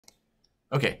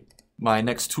Okay, my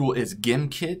next tool is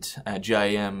Gimkit at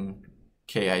gimkit.com.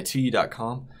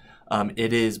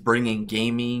 It is bringing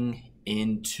gaming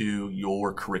into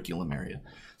your curriculum area.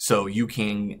 So you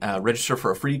can register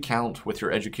for a free account with your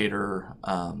educator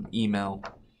email.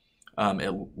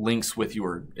 It links with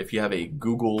your, if you have a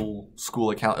Google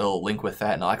School account, it'll link with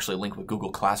that, and it'll actually link with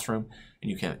Google Classroom,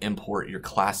 and you can import your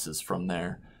classes from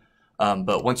there.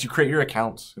 But once you create your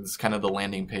account, it's kind of the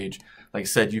landing page. Like I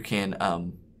said, you can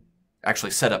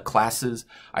actually set up classes.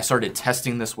 I started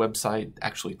testing this website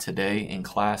actually today in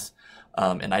class,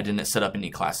 and I didn't set up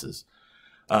any classes.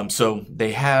 So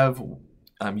they have,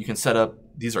 you can set up,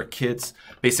 these are kits.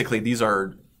 Basically, these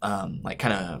are like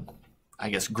kind of,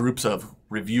 I guess, groups of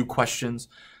review questions.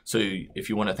 So if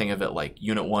you want to think of it like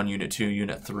Unit 1, Unit 2,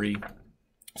 Unit 3.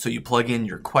 So you plug in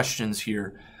your questions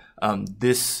here.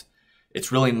 It's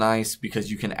really nice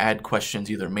because you can add questions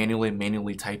either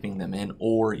manually typing them in,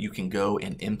 or you can go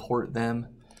and import them.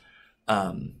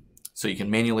 So you can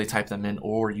manually type them in,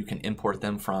 or you can import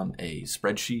them from a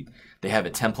spreadsheet. They have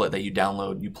a template that you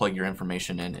download, you plug your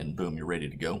information in, and boom, you're ready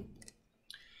to go.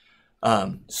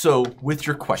 So with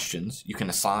your questions, you can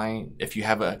assign, if you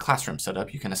have a classroom set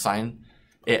up, you can assign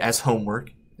it as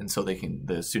homework. And so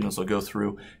the students will go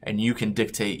through, and you can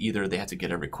dictate either they have to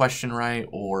get every question right,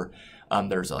 or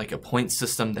there's like a point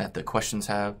system that the questions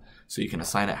have. So you can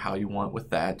assign it how you want with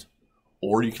that,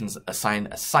 or you can assign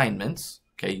assignments,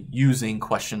 okay, using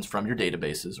questions from your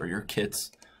databases or your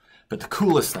kits. But the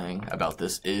coolest thing about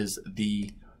this is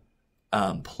the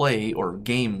play or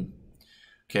game.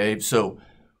 Okay, so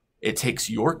it takes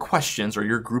your questions or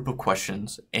your group of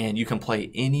questions, and you can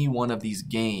play any one of these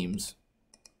games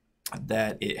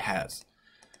that it has.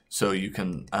 So you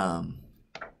can,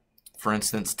 for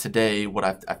instance, today what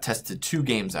I've tested 2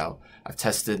 games out. I've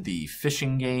tested the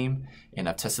fishing game, and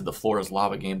I've tested the Floor is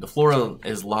Lava game. The Floor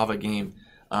is Lava game,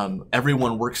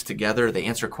 everyone works together, they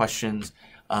answer questions,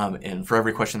 and for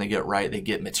every question they get right, they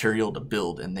get material to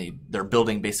build, and they're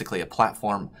building basically a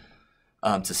platform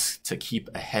to keep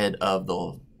ahead of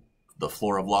the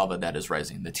floor of lava that is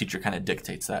rising. The teacher kind of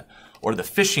dictates that. Or the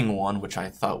fishing one, which I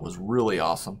thought was really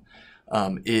awesome,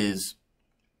 is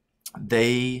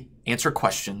they answer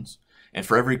questions, and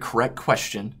for every correct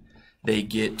question, they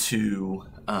get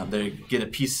a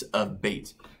piece of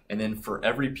bait. And then for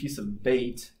every piece of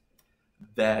bait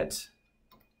that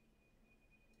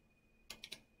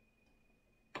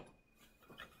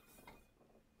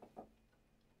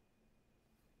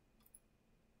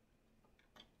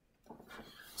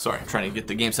sorry, I'm trying to get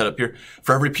the game set up here.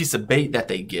 For every piece of bait that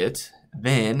they get,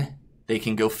 then they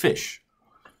can go fish.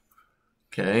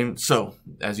 Okay, so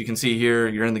as you can see here,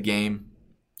 you're in the game.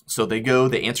 So they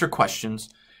answer questions.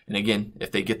 And again,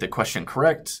 if they get the question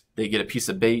correct, they get a piece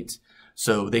of bait.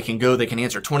 So they can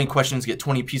answer 20 questions, get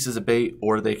 20 pieces of bait,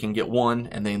 or they can get 1,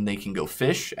 and then they can go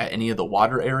fish at any of the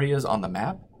water areas on the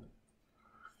map.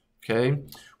 Okay,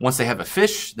 once they have a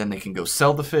fish, then they can go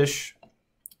sell the fish.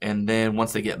 And then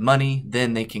once they get money,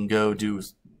 then they can go do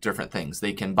different things.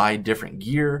 They can buy different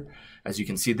gear, as you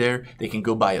can see there. They can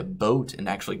go buy a boat and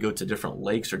actually go to different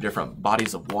lakes or different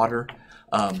bodies of water.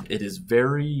 It is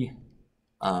very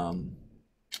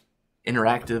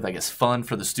interactive, I guess, fun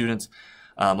for the students.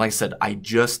 Like I said, I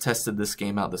just tested this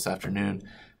game out this afternoon.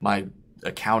 My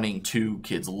accounting 2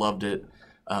 kids loved it.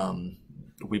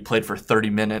 We played for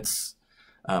 30 minutes.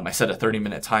 I set a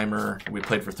 30-minute timer. We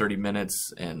played for 30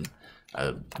 minutes, and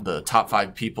the top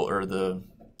 5 people, or the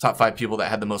top 5 people that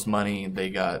had the most money, they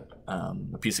got a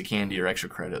piece of candy or extra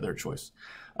credit, their choice.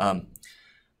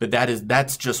 But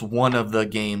that's just one of the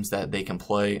games that they can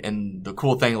play. And the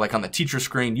cool thing, like on the teacher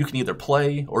screen, you can either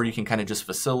play or you can kind of just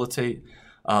facilitate.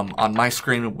 On my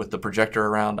screen with the projector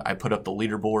around, I put up the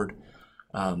leaderboard.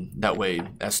 That way,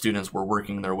 as students were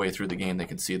working their way through the game, they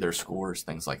could see their scores,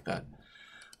 things like that.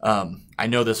 I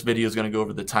know this video is going to go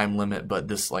over the time limit, but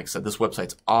this, like I said, this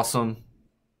website's awesome.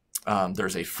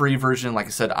 There's a free version. Like I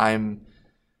said, I'm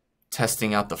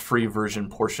testing out the free version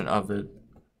portion of it.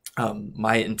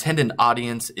 My intended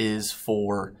audience is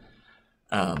for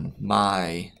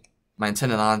my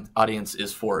intended audience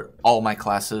is for all my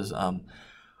classes.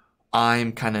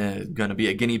 I'm kind of going to be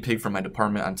a guinea pig for my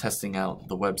department. I'm testing out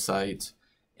the website,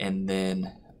 and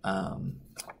then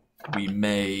we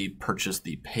may purchase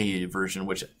the paid version,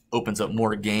 which opens up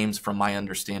more games from my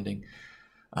understanding.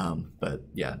 But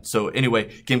yeah, so anyway,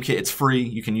 Gimkit, it's free.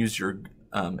 You can use your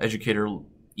educator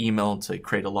email to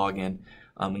create a login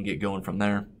and get going from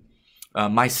there.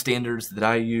 My standards that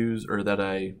I use, or that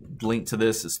I link to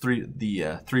this, is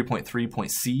the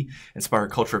 3.3.C, inspire a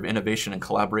culture of innovation and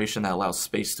collaboration that allows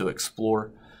space to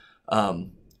explore.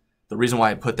 The The reason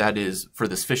why I put that is for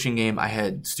this fishing game, I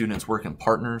had students work in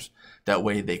partners. That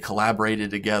way they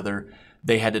collaborated together.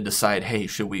 They had to decide, hey,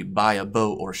 should we buy a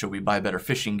boat, or should we buy better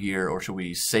fishing gear, or should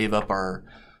we save up our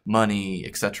money,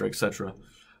 et cetera, et cetera.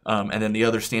 And then the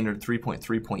other standard,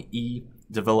 3.3.E,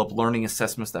 develop learning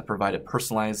assessments that provide a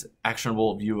personalized,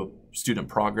 actionable view of student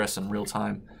progress in real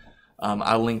time.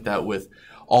 I linked that with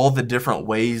all the different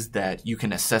ways that you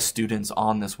can assess students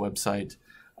on this website.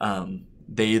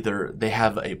 They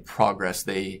have a progress.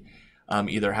 They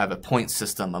either have a point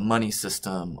system, a money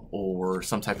system, or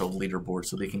some type of leaderboard,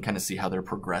 so they can kind of see how they're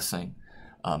progressing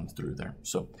through there.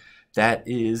 So that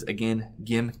is, again,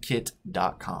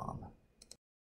 gimkit.com.